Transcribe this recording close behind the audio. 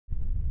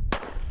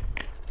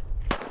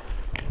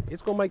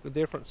It's going to make the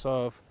difference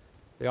of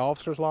the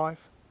officer's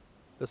life,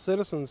 the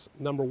citizens,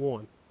 number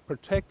one,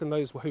 protecting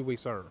those who we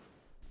serve.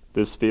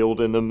 This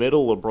field in the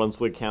middle of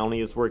Brunswick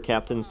County is where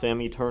Captain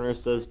Sammy Turner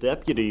says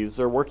deputies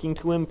are working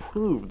to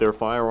improve their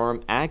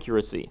firearm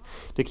accuracy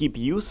to keep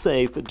you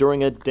safe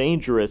during a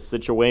dangerous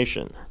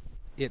situation.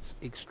 It's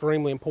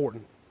extremely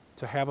important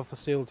to have a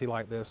facility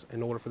like this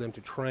in order for them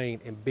to train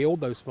and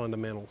build those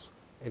fundamentals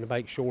and to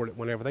make sure that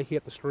whenever they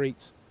hit the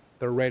streets,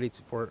 they're ready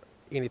for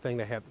anything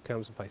they have that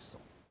comes and faces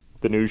them.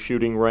 The new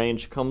shooting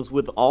range comes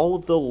with all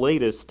of the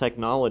latest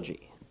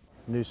technology.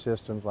 New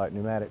systems like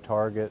pneumatic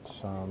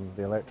targets,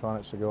 the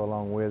electronics that go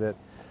along with it.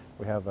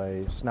 We have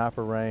a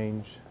sniper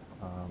range.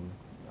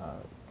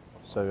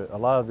 So a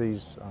lot of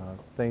these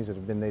things that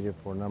have been needed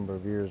for a number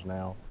of years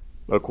now.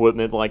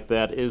 Equipment like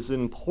that is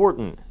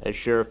important, as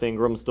Sheriff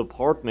Ingram's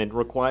department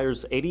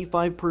requires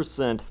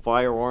 85%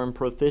 firearm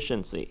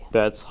proficiency.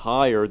 That's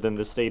higher than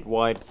the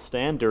statewide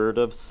standard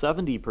of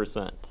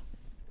 70%.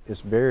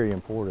 It's very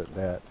important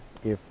that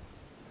if,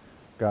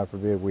 God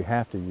forbid, we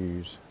have to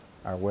use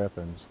our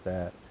weapons,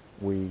 that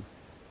we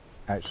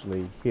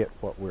actually hit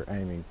what we're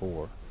aiming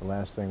for. The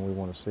last thing we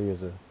want to see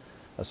is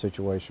a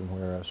situation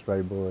where a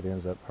stray bullet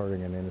ends up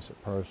hurting an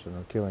innocent person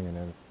or killing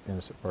an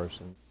innocent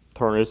person.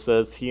 Turner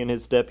says he and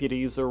his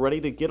deputies are ready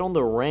to get on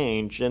the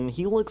range, and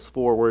he looks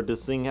forward to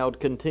seeing how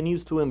it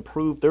continues to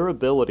improve their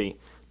ability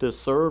to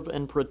serve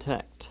and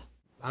protect.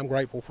 I'm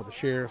grateful for the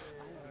sheriff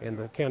and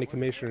the county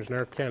commissioners and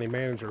our county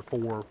manager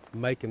for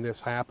making this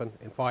happen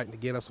and fighting to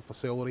get us a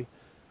facility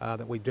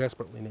that we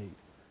desperately need.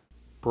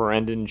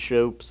 Brandon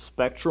Shope,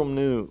 Spectrum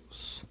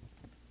News.